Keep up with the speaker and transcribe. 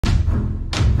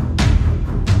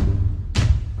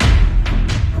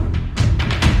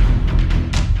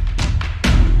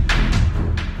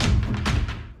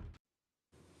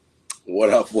What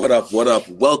up? What up? What up?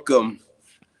 Welcome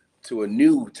to a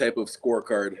new type of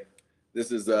scorecard.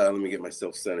 This is let me get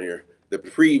myself centered here. The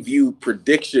preview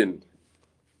prediction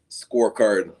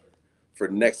scorecard for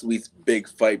next week's big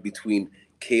fight between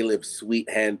Caleb Sweet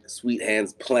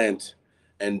Hands Plant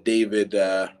and David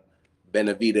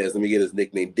Benavidez. Let me get his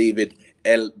nickname. David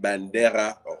El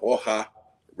Bandera Roja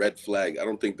Red Flag. I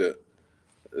don't think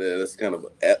that's kind of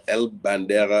El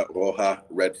Bandera Roja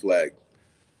Red Flag.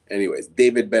 Anyways,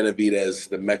 David Benavidez,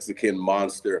 the Mexican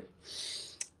monster.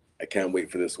 I can't wait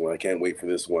for this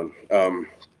one.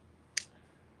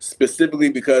 Specifically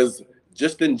because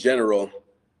just in general,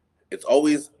 it's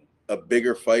always a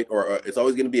bigger fight, or it's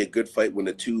always going to be a good fight when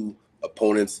the two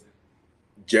opponents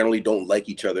generally don't like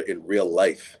each other in real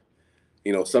life.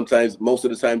 Sometimes, most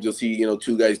of the times, you'll see,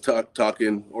 two guys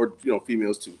talking, or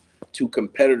females, two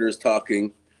competitors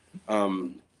talking,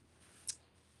 talking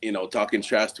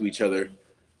trash to each other.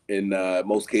 In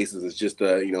most cases, it's just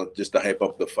to hype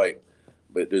up the fight.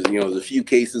 But there's a few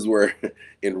cases where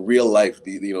in real life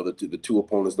the two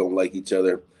opponents don't like each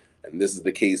other, and this is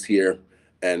the case here.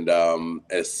 And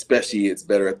especially it's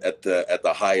better at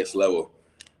the highest level.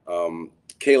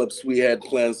 Caleb Sweet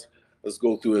Plans. Let's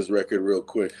go through his record real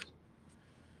quick.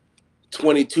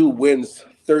 22 wins,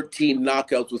 13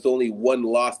 knockouts with only one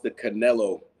loss to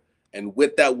Canelo, and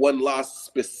with that one loss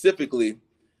specifically,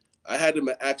 I had him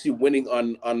actually winning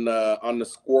on the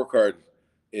scorecard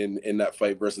in that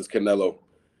fight versus Canelo.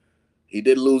 He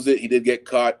did lose it. He did get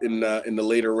caught in the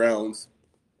later rounds.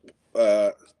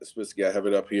 Especially, I have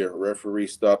it up here. Referee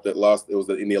stopped it. Lost. It was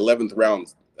in the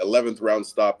 11th round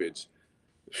stoppage,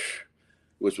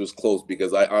 which was close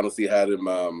because I honestly had him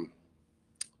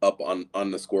up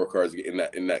on the scorecards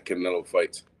in that Canelo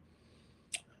fight.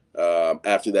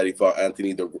 After that, he fought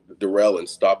Anthony Durrell and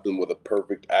stopped him with a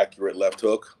perfect, accurate left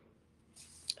hook.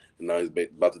 Now he's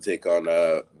about to take on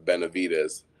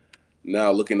Benavidez.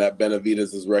 Now looking at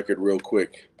Benavidez's record real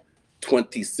quick,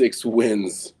 26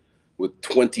 wins with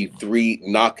 23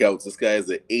 knockouts. This guy has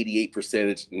an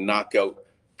 88% knockout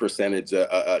percentage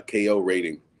KO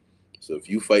rating. So if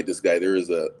you fight this guy, there is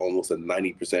almost a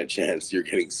 90% chance you're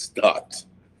getting stopped.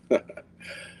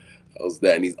 How's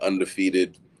that? And he's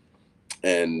undefeated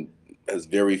and has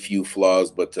very few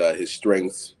flaws, but his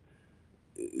strengths.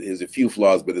 There's a few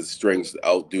flaws, but his strengths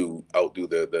outdo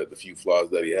the few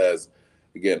flaws that he has.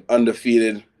 Again,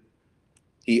 undefeated.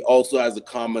 He also has a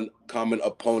common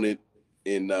opponent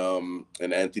in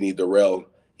Anthony Durrell.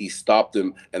 He stopped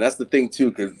him, and that's the thing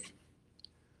too, because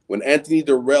when Anthony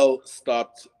Durrell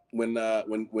stopped, when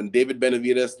David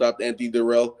Benavidez stopped Anthony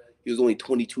Durrell, he was only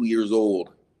 22 years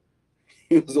old.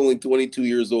 He was only 22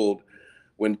 years old.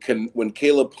 When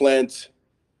Caleb Plant.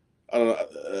 I don't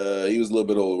know. He was a little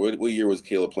bit older. What year was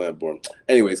Caleb Plant born?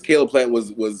 Anyways, Caleb Plant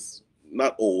was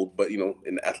not old, but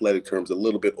in athletic terms, a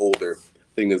little bit older.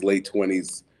 I think his late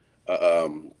 20s.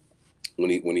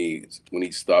 When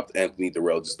he stopped Anthony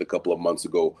Durrell just a couple of months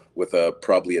ago with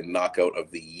probably a knockout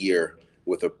of the year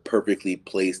with a perfectly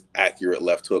placed, accurate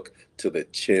left hook to the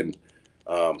chin,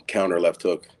 counter left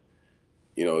hook.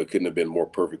 It couldn't have been more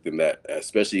perfect than that.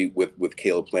 Especially with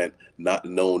Caleb Plant, not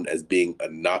known as being a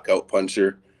knockout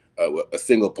puncher. A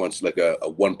single punch, like a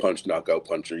one-punch knockout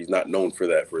puncher. He's not known for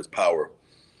that, for his power.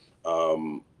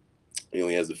 He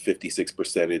only has a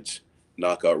 56%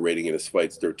 knockout rating in his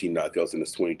fights, 13 knockouts in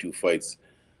his 22 fights.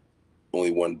 Only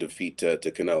one defeat to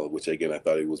Canelo, which, again, I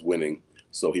thought he was winning.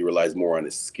 So he relies more on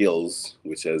his skills,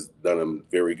 which has done him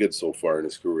very good so far in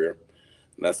his career.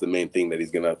 And that's the main thing that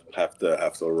he's going to have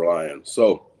to rely on.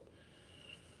 So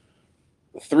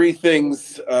three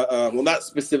things, well, not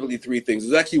specifically three things.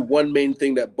 There's actually one main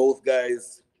thing that both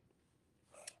guys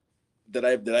that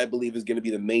I believe is going to be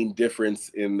the main difference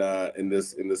in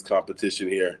this competition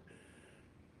here.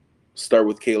 Start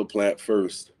with Caleb Plant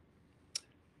first.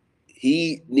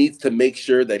 He needs to make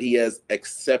sure that he has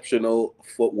exceptional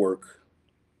footwork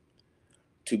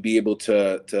to be able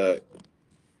to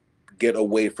get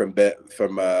away from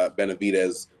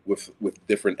Benavidez with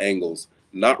different angles,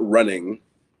 not running.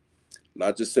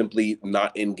 Not just simply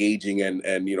not engaging and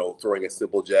throwing a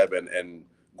simple jab and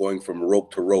going from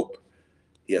rope to rope.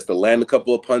 He has to land a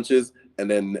couple of punches and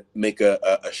then make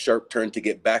a sharp turn to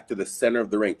get back to the center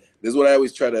of the ring. This is what I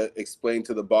always try to explain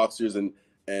to the boxers and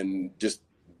just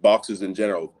boxers in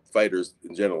general, fighters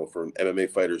in general, for MMA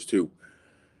fighters too.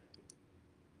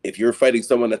 If you're fighting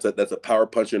someone that's a power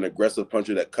puncher, an aggressive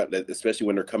puncher that especially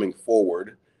when they're coming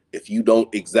forward, if you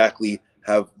don't exactly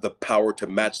have the power to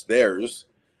match theirs,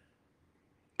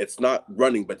 it's not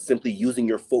running, but simply using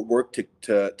your footwork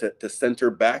to center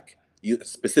back,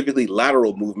 specifically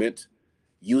lateral movement,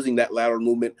 using that lateral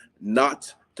movement,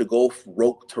 not to go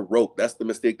rope to rope. That's the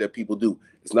mistake that people do.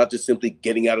 It's not just simply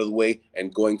getting out of the way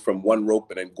and going from one rope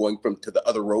and then going from to the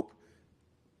other rope.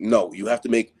 No, you have to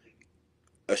make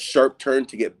a sharp turn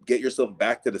to get yourself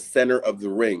back to the center of the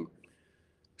ring,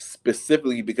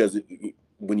 specifically because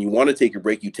when you want to take a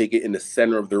break, you take it in the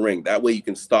center of the ring. That way you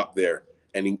can stop there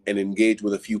and engage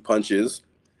with a few punches,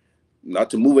 not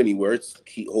to move anywhere. It's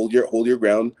hold your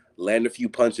ground, land a few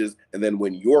punches, and then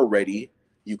when you're ready,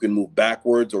 you can move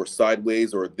backwards or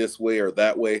sideways or this way or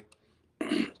that way,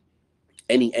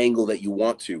 any angle that you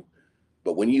want to.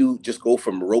 But when you just go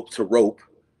from rope to rope,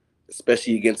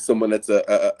 especially against someone that's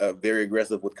a very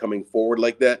aggressive with coming forward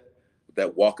like that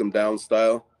walk them down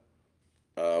style,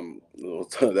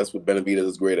 that's what Benavidez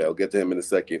is great at. I'll get to him in a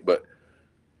second. But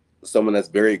someone that's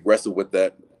very aggressive with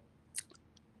that,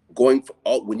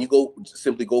 when you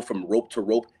simply go from rope to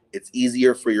rope, it's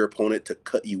easier for your opponent to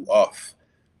cut you off.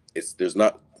 It's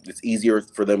easier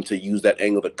for them to use that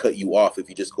angle to cut you off if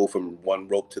you just go from one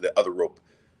rope to the other rope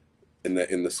in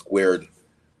the squared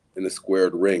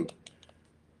ring.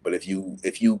 But if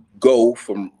you go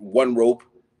from one rope,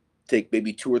 take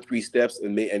maybe 2 or 3 steps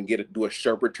and do a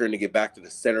sharper turn to get back to the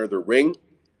center of the ring,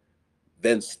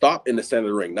 then stop in the center of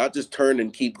the ring. Not just turn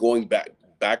and keep going back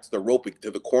to the rope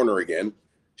to the corner again.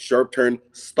 Sharp turn,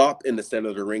 stop in the center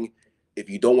of the ring. If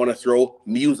you don't want to throw,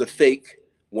 use a fake.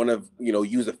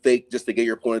 Use a fake just to get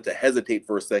your opponent to hesitate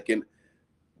for a second,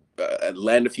 and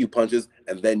land a few punches,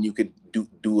 and then you can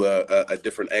do a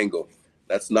different angle.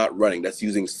 That's not running. That's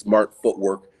using smart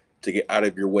footwork to get out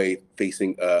of your way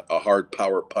facing a hard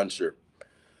power puncher.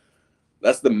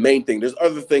 That's the main thing. There's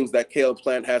other things that Caleb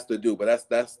Plant has to do, but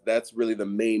that's really the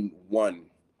main one.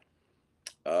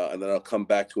 And then I'll come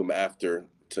back to him after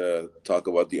to talk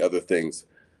about the other things.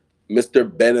 Mr.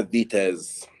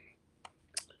 Benavidez.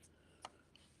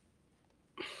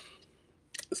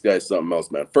 This guy's something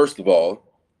else, man. First of all,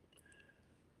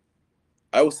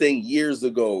 I was saying years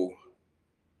ago,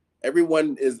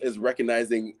 everyone is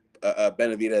recognizing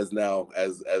Benavidez now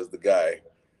as the guy.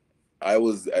 I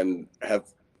was and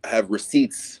have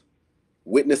receipts,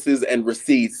 witnesses and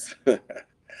receipts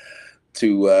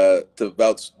to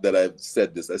vouch that I've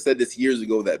said this. I said this years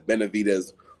ago that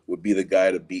Benavidez would be the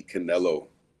guy to beat Canelo.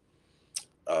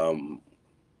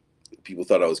 People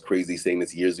thought I was crazy saying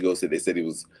this years ago. So they said he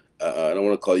was. I don't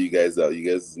want to call you guys out. You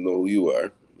guys know who you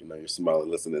are. You're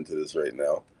smiling listening to this right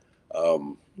now.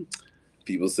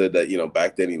 People said that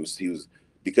back then he was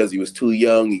because he was too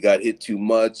young. He got hit too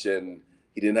much, and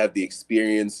he didn't have the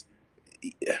experience.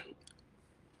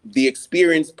 The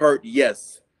experience part,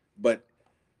 yes, but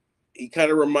he kind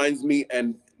of reminds me,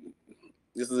 and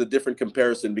this is a different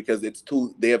comparison because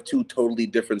they have two totally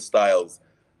different styles.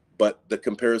 But the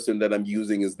comparison that I'm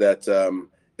using is that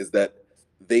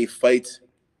they fight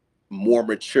more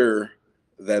mature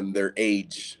than their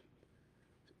age.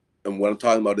 And what I'm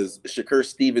talking about is Shakur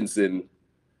Stevenson,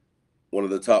 one of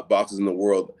the top boxers in the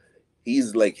world.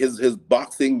 He's like his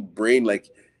boxing brain, like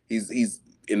he's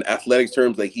in athletic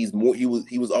terms, like he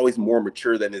was always more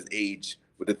mature than his age.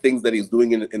 With the things that he's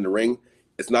doing in the ring,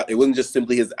 it wasn't just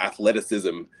simply his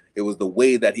athleticism. It was the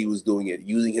way that he was doing it,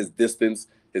 using his distance,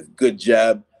 his good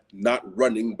jab, not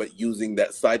running, but using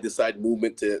that side to side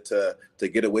movement to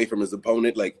get away from his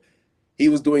opponent. Like he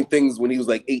was doing things when he was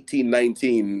like 18,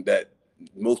 19 that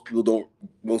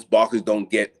most boxers don't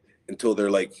get until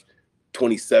they're like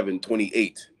 27,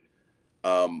 28.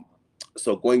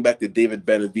 So going back to David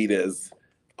Benavidez,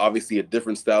 obviously a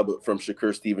different style, but from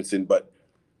Shakur Stevenson, but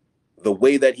the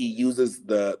way that he uses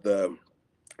the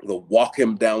walk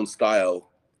him down style,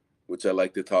 which I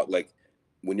like to talk, like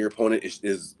when your opponent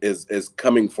is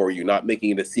coming for you, not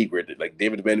making it a secret. Like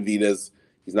David Benavidez,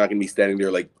 he's not going to be standing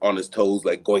there like on his toes,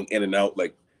 like going in and out.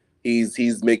 Like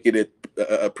he's making it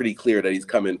pretty clear that he's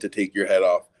coming to take your head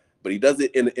off, but he does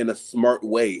it in a smart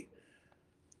way.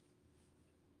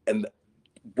 And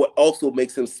what also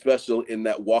makes him special in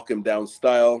that walk him down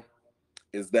style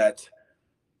is that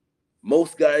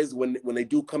most guys, when they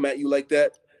do come at you like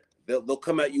that, they'll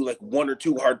come at you like 1 or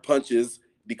 2 hard punches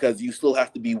because you still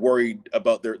have to be worried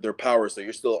about their power, so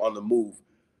you're still on the move.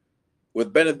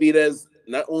 With Benavidez,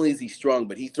 not only is he strong,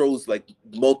 but he throws like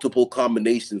multiple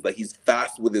combinations. Like he's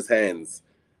fast with his hands.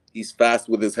 So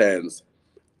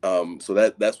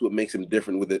that's what makes him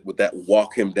different with that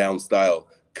walk him down style,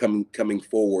 coming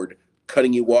forward,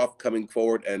 cutting you off, coming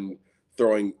forward, and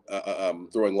throwing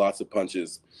lots of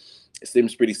punches. It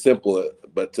seems pretty simple,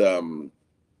 but to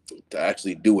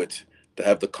actually do it, to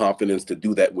have the confidence to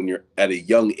do that when you're at a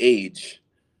young age,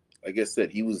 like I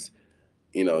said, he was,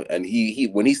 and he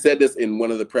when he said this in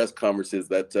one of the press conferences,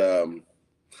 that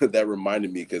that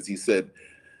reminded me, because he said,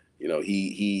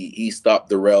 he stopped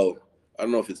Darrell I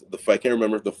don't know if it's the fight. I can't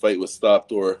remember if the fight was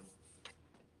stopped or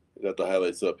I got the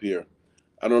highlights up here.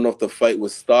 I don't know if the fight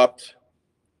was stopped.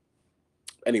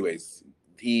 Anyways,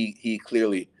 he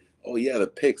clearly. Oh yeah, the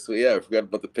picks. So yeah, I forgot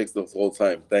about the picks the whole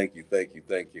time. Thank you.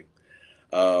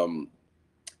 Um,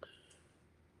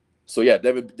 so yeah,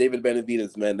 David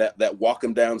Benavidez, man, that walk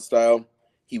him down style.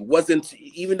 He wasn't,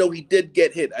 even though he did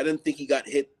get hit. I didn't think he got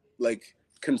hit like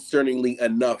concerningly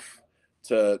enough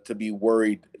to be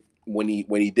worried when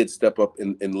he did step up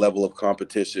in level of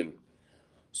competition.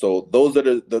 So those are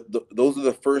those are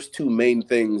the first two main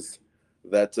things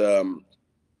that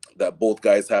that both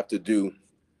guys have to do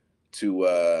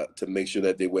to make sure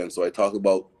that they win. So I talk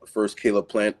about first Caleb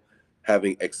Plant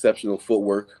having exceptional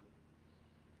footwork,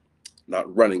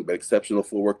 not running, but exceptional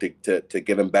footwork to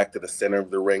get him back to the center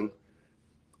of the ring,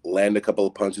 land a couple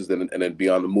of punches, and then be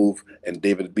on the move. And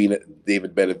David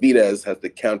Benavidez has to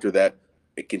counter that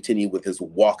and continue with his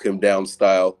walk him down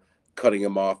style, cutting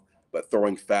him off, but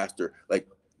throwing faster. Like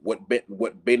what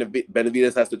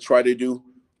Benavidez has to try to do,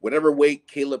 whatever way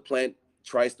Caleb Plant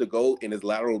tries to go in his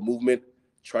lateral movement,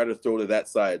 try to throw to that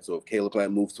side. So if Caleb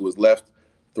Plant moves to his left,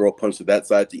 throw a punch to that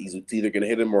side. It's either going to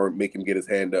hit him or make him get his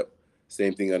hand up.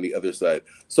 Same thing on the other side.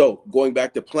 So going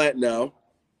back to Plant now,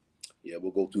 yeah,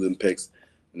 we'll go through them picks.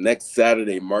 Next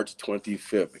Saturday, March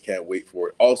 25th. I can't wait for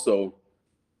it. Also,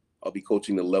 I'll be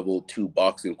coaching the level 2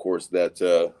 boxing course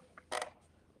that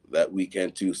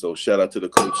weekend too. So shout out to the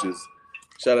coaches.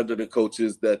 Shout out to the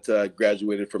coaches that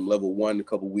graduated from level 1 a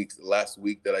couple weeks last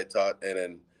week that I taught, and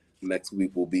then next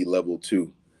week will be level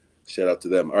 2. Shout out to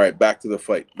them. All right, back to the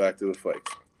fight.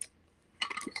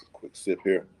 Quick sip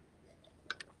here.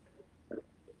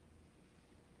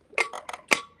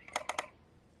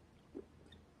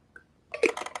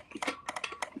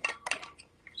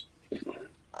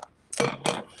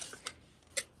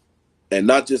 And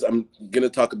not just, I'm going to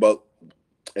talk about,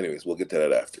 anyways, we'll get to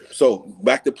that after. So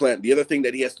back to Plant. The other thing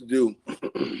that he has to do,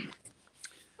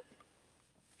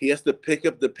 he has to pick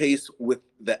up the pace with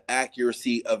the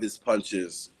accuracy of his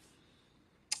punches.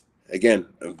 Again,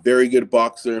 a very good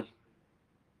boxer,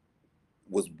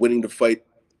 was winning the fight.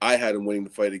 I had him winning the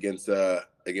fight against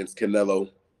Canelo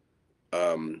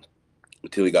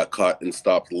until he got caught and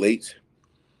stopped late.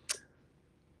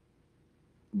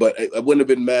 But I wouldn't have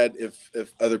been mad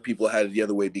if other people had it the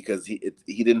other way, because he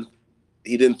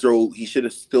didn't throw. He should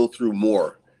have still threw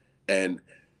more. And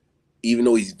even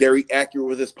though he's very accurate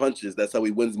with his punches, that's how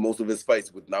he wins most of his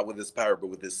fights, not with his power, but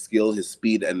with his skill, his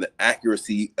speed, and the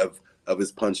accuracy of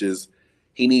his punches.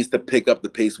 He needs to pick up the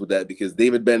pace with that, because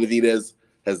David Benavidez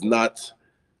has not.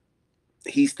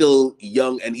 He's still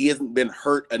young, and he hasn't been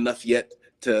hurt enough yet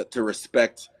to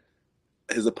respect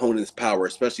his opponent's power,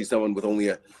 especially someone with only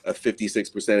a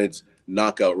 56%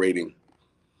 knockout rating.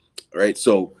 All right,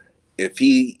 so if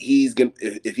he's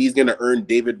gonna earn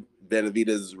David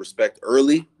Benavidez's respect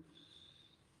early,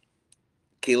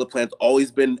 Caleb Plant's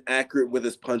always been accurate with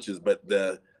his punches, but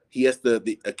the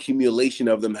accumulation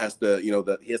of them has to,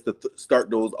 he has to start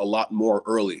those a lot more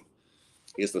early.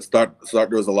 He has to start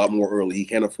those a lot more early. He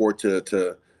can't afford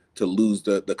to lose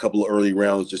the couple of early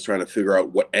rounds just trying to figure out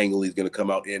what angle he's going to come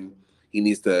out in. He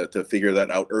needs to figure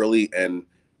that out early and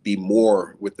be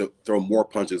more throw more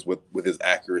punches with his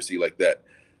accuracy like that.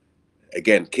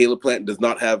 Again, Caleb Plant does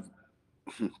not have.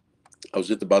 I was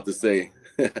just about to say,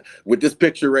 with this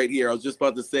picture right here, I was just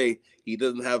about to say he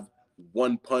doesn't have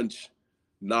one punch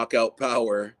knockout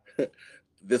power.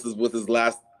 This is with his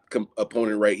last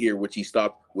opponent right here, which he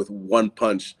stopped with one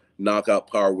punch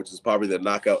knockout power, which is probably the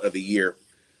knockout of the year.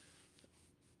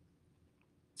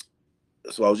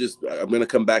 So I'm going to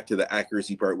come back to the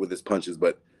accuracy part with his punches,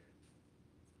 but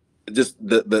just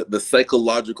the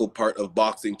psychological part of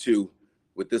boxing too,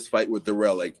 with this fight with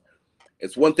Darrell. Like,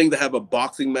 it's one thing to have a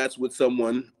boxing match with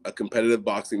someone, a competitive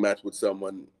boxing match with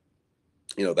someone,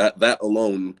 that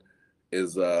alone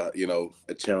is, a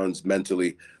challenge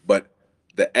mentally, but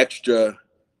the extra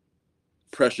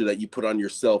pressure that you put on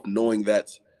yourself, knowing that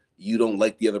you don't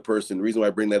like the other person. The reason why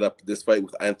I bring that up, this fight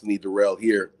with Anthony Darrell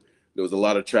here, there was a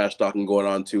lot of trash talking going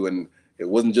on too, and it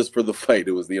wasn't just for the fight.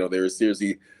 It was, they were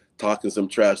seriously talking some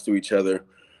trash to each other.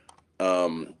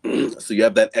 So you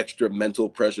have that extra mental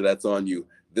pressure that's on you.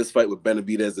 This fight with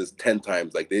Benavidez is 10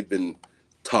 times. Like, they've been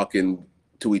talking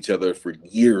to each other for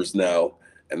years now,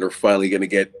 and they're finally going to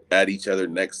get at each other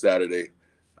next Saturday.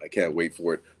 I can't wait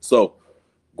for it. So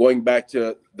going back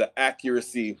to the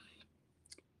accuracy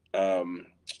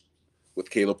with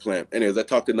Caleb Plant. Anyways, I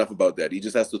talked enough about that. He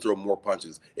just has to throw more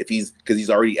punches because he's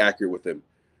already accurate with him.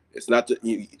 It's not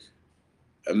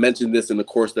I mentioned this in the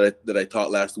course that I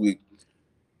taught last week.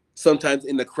 Sometimes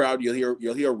in the crowd,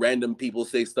 you'll hear random people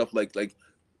say stuff like,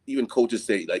 even coaches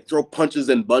say, like, throw punches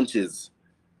and bunches,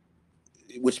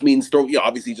 which means throw,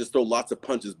 obviously just throw lots of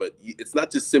punches, but it's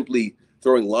not just simply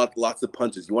throwing lots of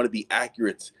punches. You want to be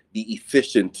accurate, be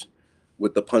efficient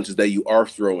with the punches that you are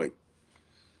throwing,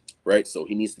 right? So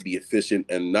he needs to be efficient,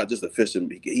 and not just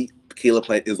efficient. Caleb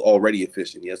Plant is already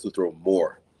efficient. He has to throw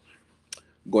more.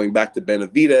 Going back to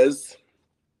Benavidez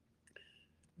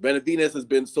has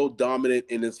been so dominant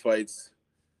in his fights.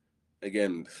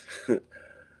 Again,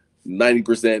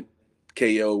 90%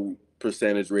 KO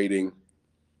percentage rating,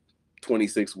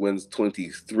 26 wins,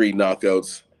 23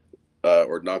 knockouts,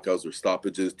 or knockouts or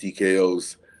stoppages,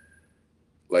 TKOs.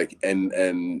 Like,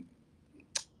 and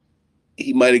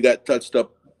he might have got touched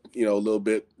up, a little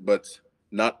bit, but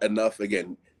not enough.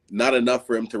 Again, not enough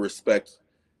for him to respect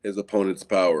his opponent's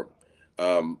power.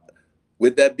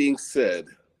 With that being said,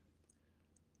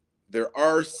 there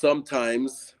are some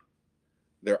times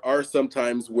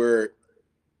where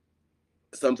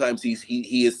sometimes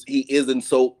he isn't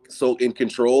so in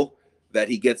control that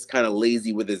he gets kind of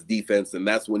lazy with his defense, and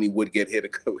that's when he would get hit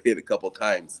a couple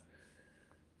times.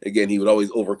 Again, he would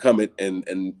always overcome it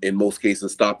and in most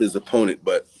cases stop his opponent,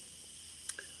 but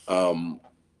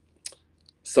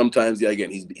sometimes, again,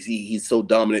 he's so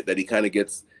dominant that he kind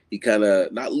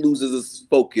of not loses his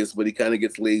focus, but he kind of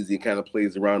gets lazy, kind of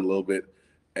plays around a little bit,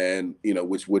 and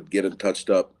which would get him touched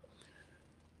up.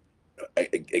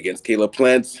 Against Caleb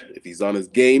Plant, if he's on his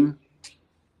game,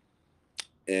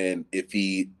 and if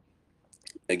he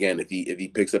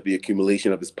picks up the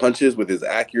accumulation of his punches with his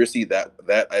accuracy,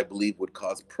 that I believe would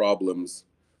cause problems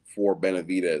for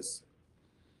Benavidez.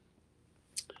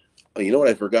 You know what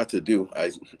I forgot to do?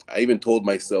 I even told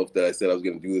myself that I said I was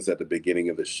going to do this at the beginning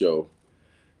of the show.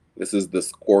 This is the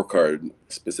scorecard,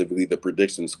 specifically the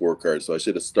prediction scorecard. So I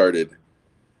should have started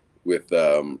with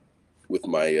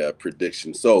my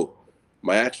prediction. So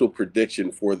my actual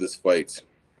prediction for this fight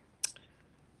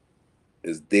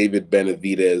is David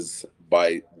Benavidez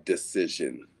by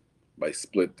decision, by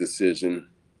split decision.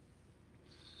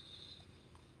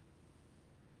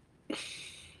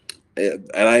 And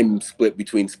I'm split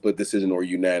between split decision or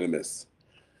unanimous.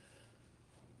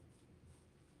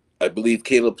 I believe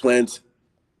Caleb Plant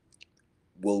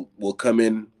will come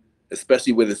in,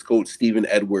 especially with his coach, Stephen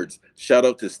Edwards. Shout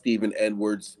out to Stephen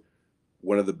Edwards,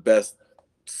 one of the best,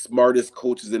 smartest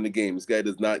coaches in the game. This guy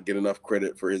does not get enough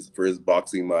credit for his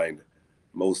boxing mind.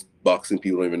 Most boxing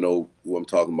people don't even know who I'm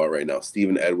talking about right now.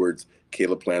 Stephen Edwards,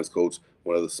 Caleb Plant's coach,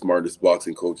 one of the smartest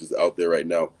boxing coaches out there right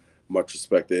now. Much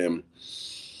respect to him.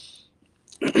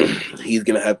 He's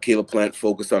going to have Caleb Plant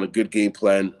focus on a good game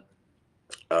plan.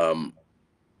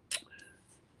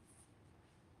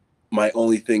 My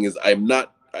only thing is I'm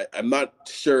not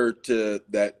sure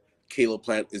that Caleb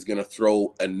Plant is going to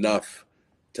throw enough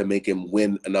to make him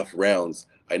win enough rounds.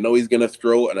 I know he's going to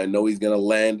throw, and I know he's going to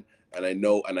land, and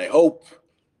I hope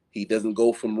he doesn't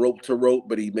go from rope to rope,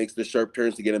 but he makes the sharp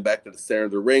turns to get him back to the center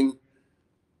of the ring.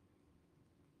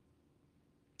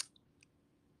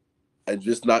 I'm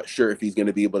just not sure if he's going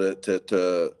to be able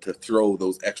to throw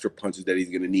those extra punches that he's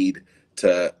going to need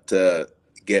to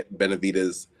get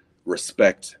Benavidez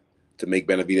respect, to make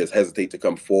Benavidez hesitate to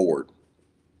come forward.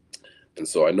 And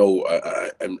so I know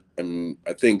I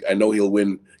know he'll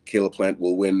win. Caleb Plant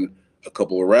will win a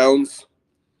couple of rounds.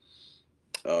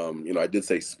 I did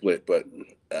say split, but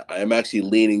I am actually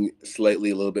leaning slightly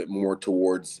a little bit more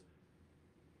towards.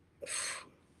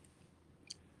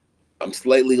 I'm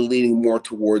slightly leaning more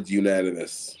towards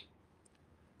unanimous.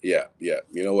 Yeah. You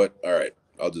know what? All right.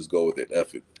 I'll just go with it.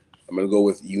 F it. I'm going to go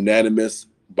with unanimous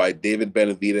by David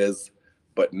Benavidez,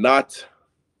 but not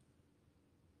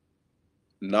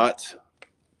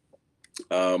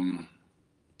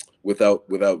without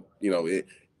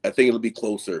I think it'll be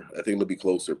closer.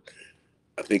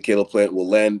 I think Caleb Plant will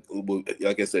land.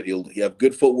 Like I said, he'll have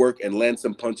good footwork and land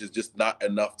some punches, just not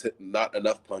enough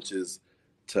punches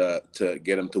to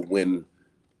get him to win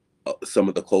some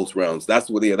of the close rounds. That's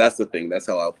the thing. That's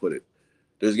how I'll put it.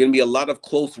 There's going to be a lot of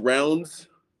close rounds.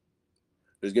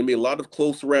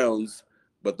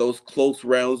 But those close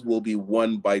rounds will be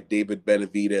won by David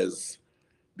Benavidez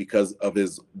because of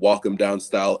his walk him down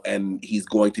style, and he's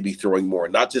going to be throwing more,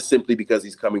 not just simply because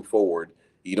he's coming forward.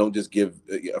 You don't just give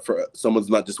for someone's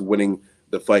not just winning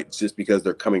the fight just because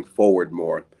they're coming forward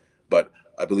more. But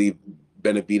I believe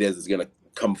Benavidez is going to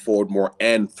come forward more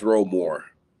and throw more,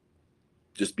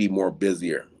 just be more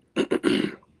busier.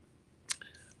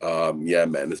 Yeah,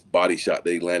 man, this body shot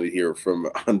they landed here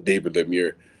on David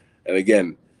Lemieux. And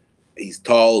again, he's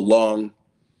tall, long,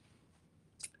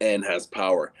 and has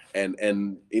power. And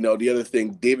the other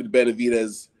thing, David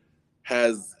Benavidez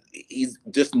he's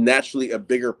just naturally a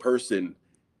bigger person.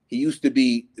 he used to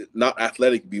be not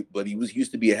athletic, but he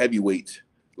used to be a heavyweight,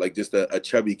 like just a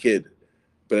chubby kid.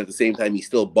 But at the same time, he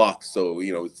still boxed. So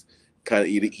it's kind of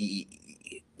he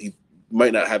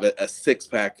might not have a six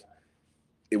pack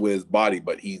with his body,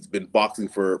 but he's been boxing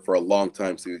for a long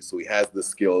time. So he has the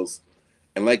skills.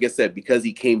 And like I said, because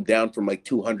he came down from like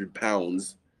 200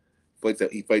 pounds, this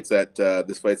fight's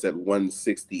at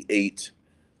 168,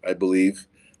 I believe.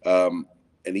 And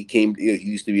he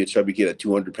used to be a chubby kid at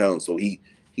 200 pounds. So he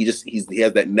has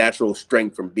that natural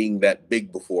strength from being that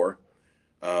big before.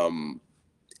 And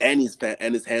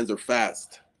his hands are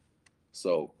fast.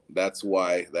 So that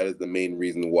is the main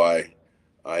reason why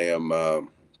I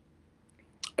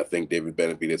think David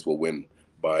Benavidez will win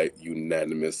by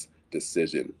unanimous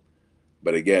decision.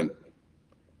 But again,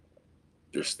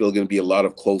 there's still going to be a lot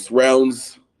of close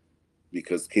rounds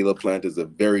because Caleb Plant is a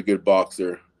very good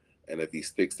boxer. And if he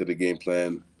sticks to the game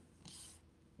plan,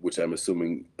 which I'm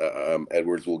assuming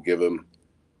Edwards will give him,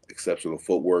 exceptional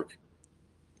footwork,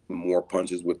 more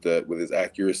punches with his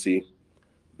accuracy,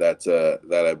 that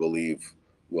I believe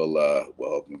will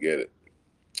help him get it.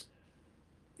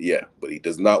 Yeah, but he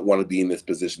does not want to be in this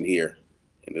position here,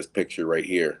 in this picture right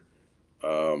here.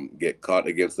 Get caught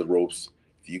against the ropes.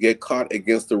 If you get caught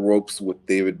against the ropes with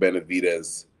David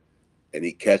Benavidez, and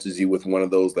he catches you with one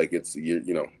of those, like it's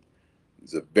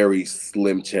a very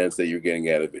slim chance that you're getting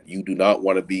out of it. You do not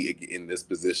want to be in this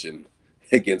position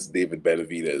against David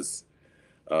Benavidez.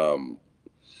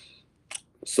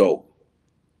 So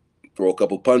throw a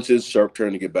couple punches, sharp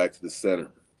turn to get back to the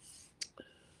center.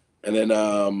 And then,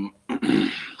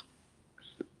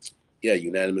 yeah,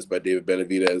 unanimous by David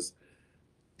Benavidez.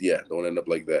 Yeah, don't end up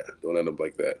like that.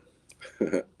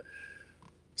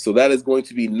 So that is going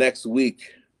to be next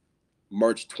week,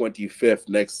 March 25th,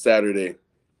 next Saturday.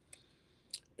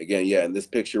 Again, yeah, in this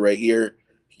picture right here,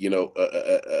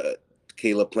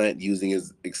 Caleb Plant using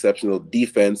his exceptional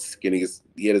defense,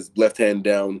 he had his left hand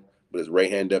down, but his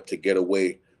right hand up to get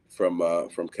away from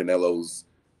Canelo's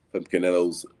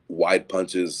wide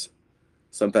punches.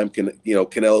 Sometimes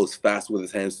Canelo's fast with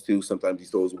his hands too. Sometimes he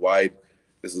throws wide.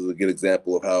 This is a good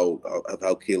example of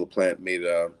how Caleb Plant made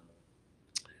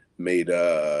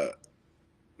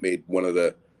one of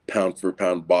the pound for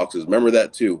pound boxers. Remember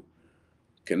that too.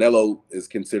 Canelo is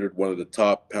considered one of the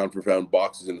top pound for pound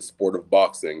boxers in the sport of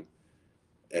boxing,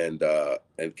 and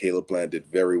Caleb Plant did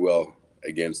very well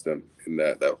against him in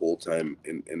that whole time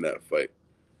in that fight.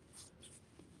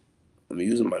 I'm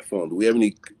using my phone. Do we have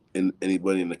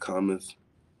anybody in the comments?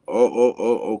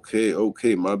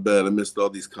 Okay. My bad. I missed all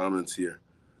these comments here.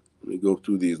 Let me go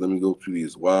through these.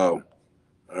 Wow.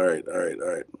 All right.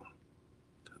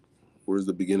 Where's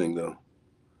the beginning though?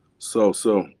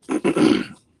 So.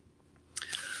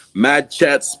 Mad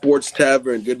Chat Sports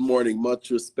Tavern. Good morning. Much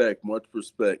respect.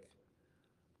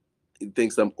 He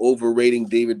thinks I'm overrating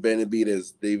David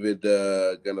Benavidez. David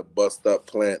gonna bust up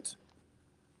Plant.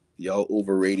 Y'all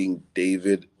overrating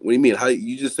David. What do you mean? How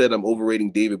you just said I'm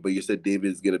overrating David, but you said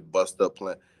David is gonna bust up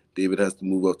Plant. David has to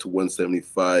move up to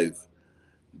 175.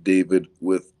 David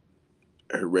with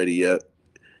Heredia.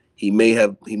 He may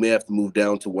have to move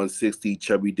down to 160.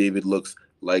 Chubby David looks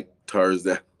like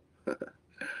Tarzan.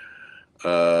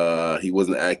 He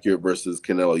wasn't accurate versus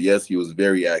Canelo. Yes, he was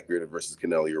very accurate versus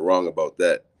Canelo. You're wrong about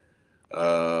that.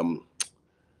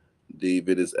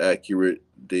 David is accurate.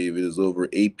 David is over.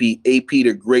 AP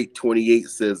the Great 28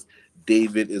 says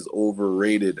David is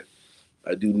overrated.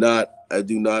 I do not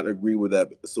agree with that.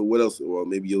 So what else? Well,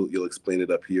 maybe you'll explain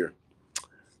it up here.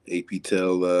 AP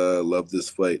tell love this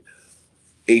fight.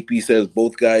 AP says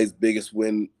both guys' biggest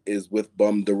win is with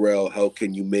Bum Darrell. How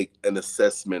can you make an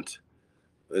assessment?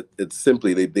 It's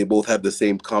simply they both have the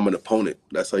same common opponent.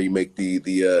 That's how you make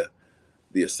the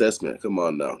assessment. Come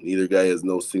on now. Neither guy has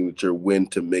no signature win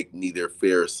to make neither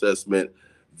fair assessment.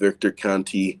 Victor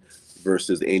Conti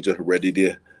versus Angel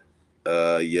Heredia.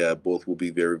 Yeah, both will be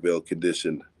very well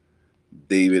conditioned.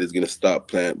 David is going to stop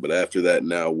Plant, but after that,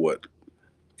 now what?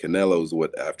 Canelo's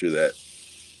what after that?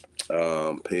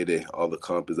 Payday. All the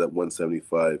comp is at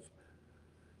 175.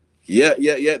 Yeah.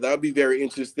 That would be very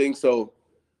interesting. So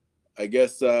I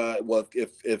guess, well,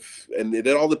 if and it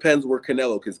all depends where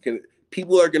Canelo, because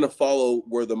people are going to follow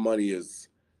where the money is.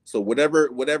 So wherever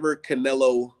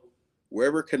Canelo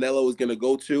is going to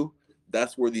go to,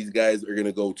 that's where these guys are going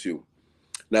to go to.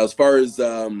 Now, as far as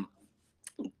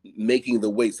making the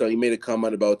weight, so he made a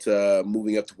comment about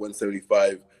moving up to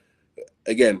 175.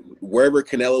 Again, wherever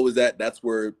Canelo is at, that's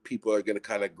where people are going to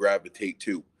kind of gravitate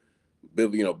to.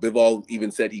 Bivol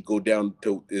even said is going down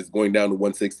to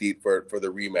 168 for the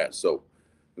rematch. So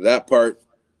that part,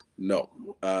 no.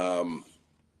 And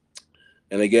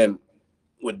again,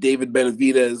 with David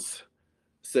Benavidez,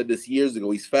 Said this years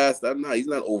ago. He's fast. He's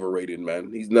not overrated,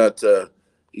 man. He's not.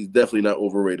 He's definitely not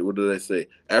overrated. What did I say?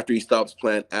 After he stops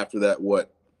playing, after that,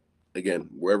 what? Again,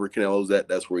 wherever Canelo's at,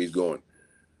 that's where he's going.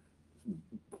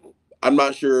 I'm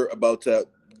not sure about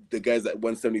the guys at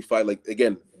 175. Like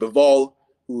again, Bivol,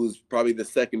 who's probably the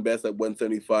second best at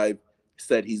 175,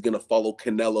 said he's gonna follow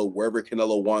Canelo wherever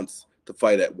Canelo wants to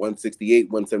fight at 168,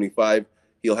 175.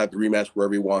 He'll have to rematch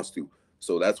wherever he wants to.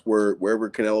 So that's wherever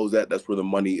Canelo's at, that's where the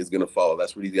money is gonna follow.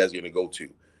 That's where these guys are gonna go to.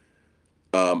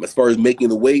 As far as making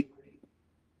the weight,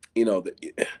 you know,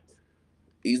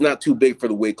 he's not too big for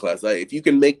the weight class. If you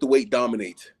can make the weight,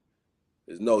 dominate.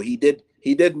 No, he did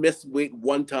miss weight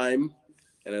one time,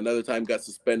 and another time got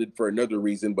suspended for another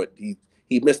reason. But he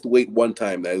missed weight one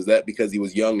time. Now, is that because he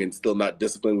was young and still not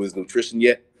disciplined with his nutrition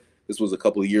yet? This was a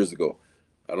couple of years ago.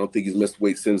 I don't think he's missed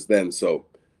weight since then. So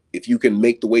if you can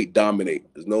make the weight,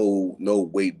 dominate. There's no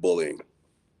weight bullying.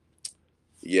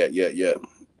 Yeah.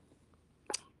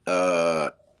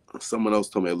 Someone else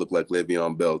told me I look like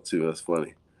Le'Veon Bell too. That's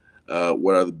funny.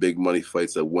 What are the big money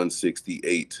fights at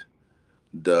 168?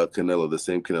 Canelo, the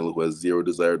same Canelo who has zero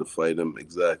desire to fight him.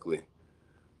 Exactly.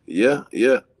 Yeah.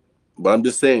 But I'm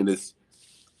just saying this.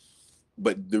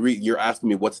 But you're asking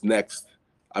me what's next.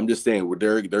 I'm just saying we're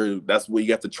there. That's what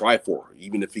you have to try for.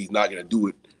 Even if he's not going to do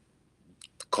it,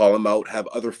 call him out. Have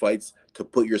other fights to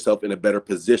put yourself in a better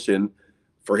position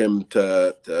for him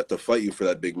to fight you for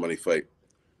that big money fight.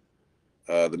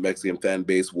 The Mexican fan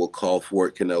base will call for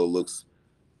it. Canelo looks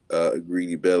a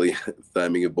greedy belly.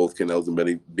 Timing of both Canelo's and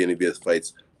Benavidez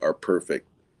fights are perfect.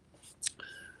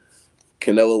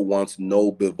 Canelo wants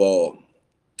no Bivol.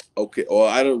 Okay. Well,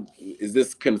 I don't. Is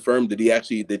this confirmed? Did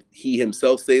he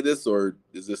himself say this, or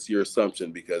is this your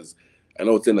assumption? Because I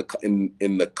know it's in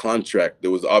the contract.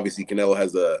 There was obviously Canelo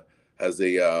has a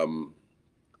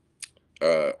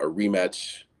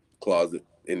rematch clause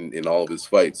in all of his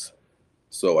fights.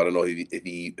 So I don't know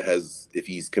if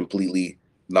he's completely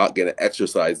not going to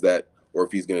exercise that, or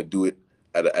if he's going to do it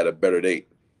at a better date.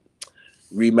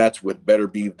 Rematch with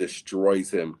Benavidez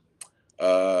destroys him.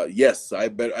 Yes, I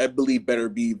believe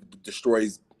Benavidez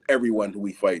destroys everyone who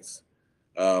he fights.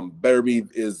 Benavidez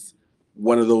is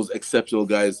one of those exceptional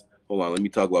guys. Hold on, let me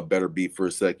talk about Benavidez for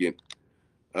a second.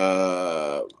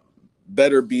 Benavidez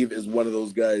is one of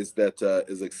those guys that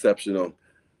is exceptional.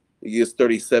 He is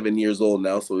 37 years old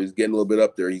now, so he's getting a little bit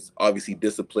up there. He's obviously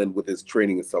disciplined with his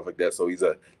training and stuff like that. So he's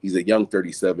a young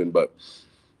 37, but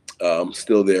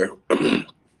still there.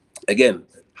 Again,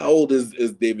 how old is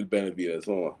David Benavidez?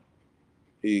 Hold on.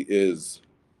 He is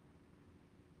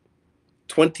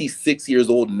 26 years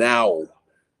old now.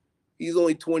 He's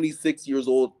only 26 years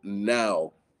old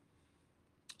now.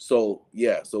 So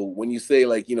yeah, so when you say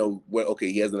like,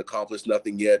 okay, he hasn't accomplished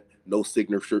nothing yet, no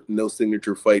signature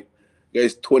fight. The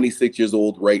guy's 26 years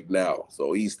old right now,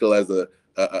 so he still has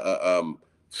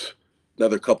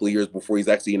another couple of years before he's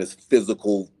actually in his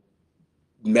physical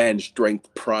man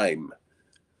strength prime.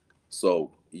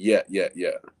 So yeah.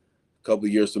 A couple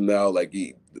of years from now, like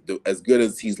as good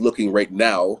as he's looking right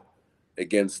now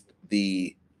against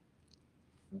the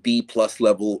B+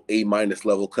 level, A-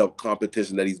 level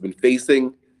competition that he's been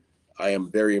facing, I am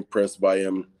very impressed by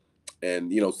him.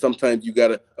 And, sometimes you got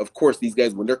to, of course, these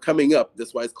guys, when they're coming up,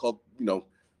 that's why it's called,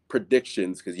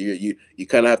 predictions, because you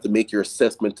kind of have to make your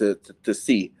assessment to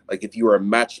see, like, if you were a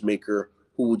matchmaker,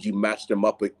 who would you match them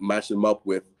up with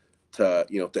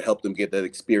to help them get that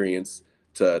experience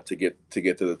to get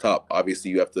to the top. Obviously,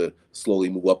 you have to slowly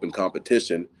move up in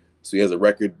competition. So he has a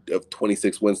record of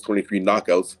 26 wins, 23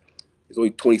 knockouts. He's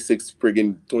only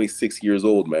 26 years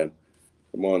old, man.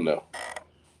 Come on now.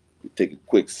 Take a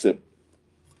quick sip.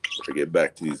 I get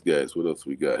back to these guys. What else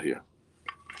we got here?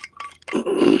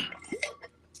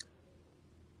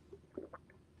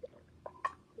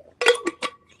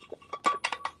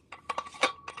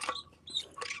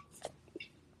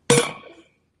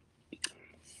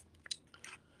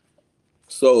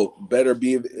 So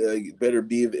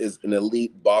Benavidez is an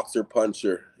elite boxer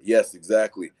puncher. Yes,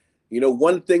 exactly.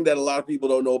 One thing that a lot of people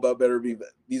don't know about Benavidez,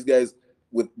 these guys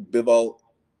with Bivol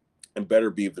and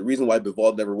Benavidez, the reason why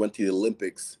Bivol never went to the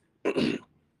Olympics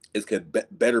is because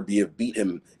Benavidez beat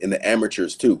him in the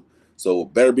amateurs too. So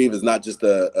Benavidez is not just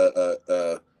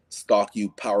a stock you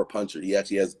power puncher. He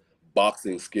actually has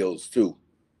boxing skills too.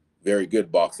 Very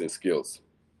good boxing skills.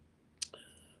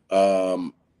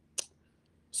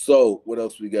 So what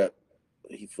else we got?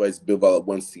 He fights Bivol at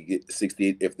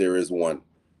 168 if there is one.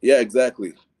 Yeah,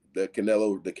 exactly. The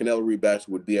Canelo rematch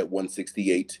would be at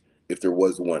 168 if there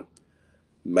was one.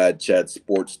 Mad Chad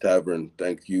Sports Tavern,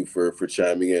 thank you for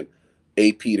chiming in.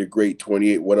 AP the Great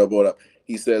 28, what up?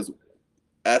 He says,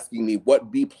 asking me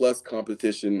what B+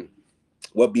 competition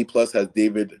What B plus has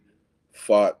David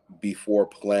fought before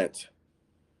Plant?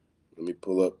 Let me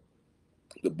pull up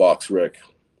the box rec.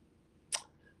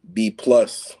 B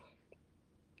plus.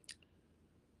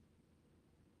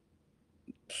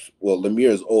 Well, Lemire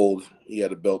is old. He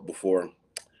had a belt before.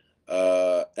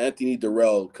 Anthony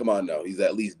Durrell, come on now. He's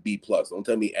at least B plus. Don't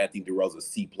tell me Anthony Durrell's a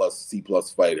C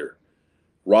plus fighter.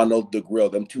 Ronald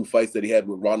DeGrill, them 2 fights that he had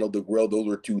with Ronald DeGrill, those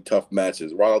were 2 tough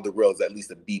matches. Ronald DeGrill is at least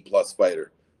a B plus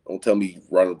fighter. Don't tell me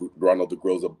Ronald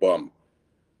DeGrill's a bum.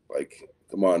 Like,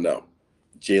 come on now.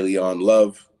 Jalen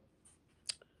Love,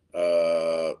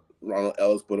 Ronald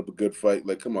Ellis put up a good fight.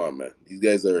 Like, come on, man. These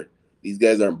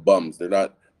guys aren't bums. They're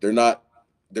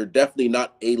definitely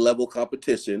not A-level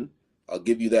competition. I'll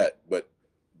give you that, but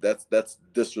that's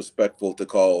disrespectful to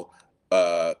call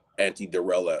Anthony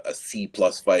Durrell a C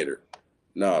plus fighter.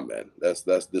 Nah, man, that's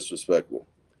disrespectful.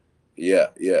 Yeah.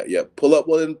 Pull up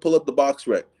the box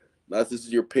rec. Not this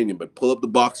is your opinion, but pull up the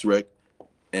box rec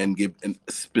and give a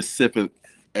specific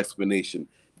explanation.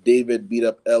 David beat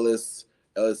up Ellis.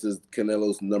 Ellis is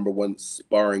Canelo's #1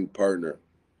 sparring partner.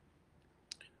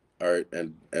 All right,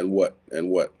 and what?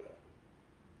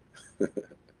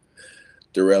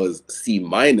 Durrell is C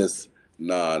minus.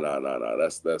 Nah.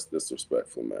 That's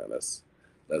disrespectful, man.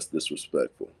 That's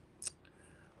disrespectful.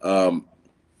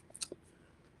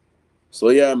 So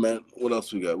yeah, man. What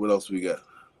else we got?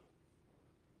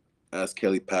 Ask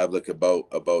Kelly Pavlik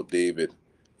about David.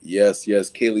 Yes,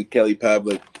 Kelly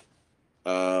Pavlik.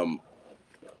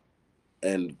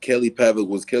 And Kelly Pavlik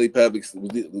was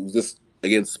this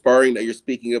again sparring that you're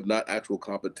speaking of, not actual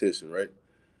competition, right?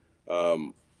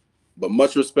 But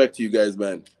much respect to you guys,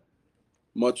 man.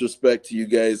 Much respect to you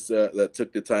guys that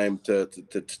took the time to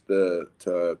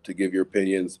give your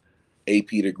opinions. AP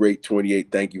the Great 28,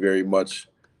 thank you very much.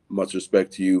 Much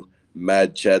respect to you.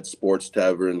 Mad Chad Sports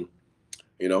Tavern.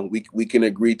 You know, we can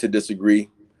agree to disagree,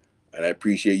 and I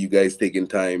appreciate you guys taking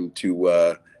time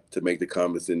to make the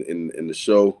comments in the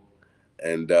show.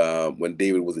 And when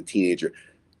David was a teenager,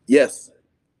 yes,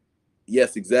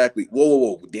 exactly.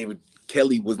 Whoa. David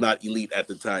Kelly was not elite at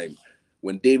the time.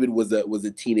 When David was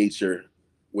a teenager,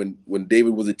 when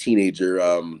David was a teenager,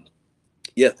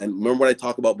 yes, and remember what I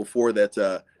talked about before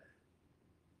that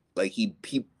like he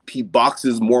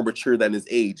boxes more mature than his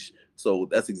age. So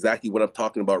that's exactly what I'm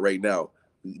talking about right now.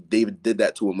 David did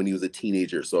that to him when he was a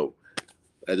teenager. So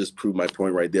I just proved my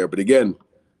point right there. But again,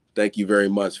 thank you very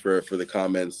much for the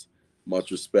comments.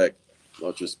 Much respect.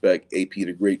 AP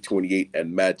the Great 28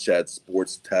 and Mad Chad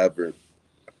Sports Tavern.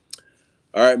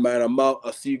 All right, man, I'm out.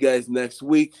 I'll see you guys next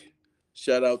week.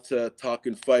 Shout out to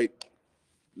Talkin' Fight,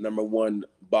 #1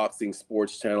 boxing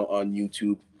sports channel on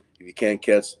YouTube. If you can't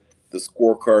catch the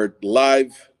Scorecard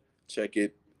live, check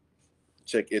it.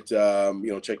 Check the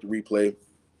replay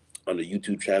on the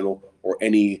YouTube channel or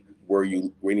anywhere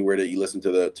that you listen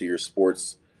to your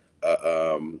sports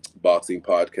boxing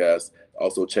podcast.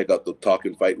 Also check out the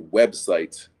Talkin' Fight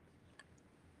website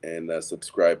and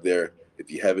subscribe there.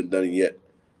 If you haven't done it yet,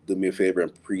 do me a favor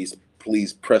and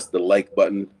please press the like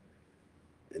button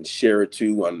and share it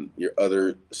too on your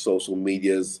other social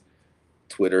medias,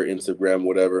 Twitter, Instagram,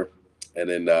 whatever. And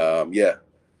then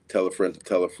tell a friend to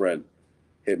tell a friend.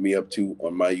 Hit me up too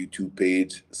on my YouTube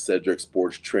page, Cedric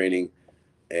Sports Training,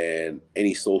 and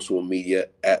any social media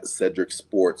at Cedric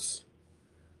Sports.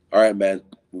 All right, man.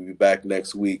 We'll be back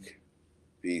next week.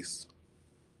 Peace.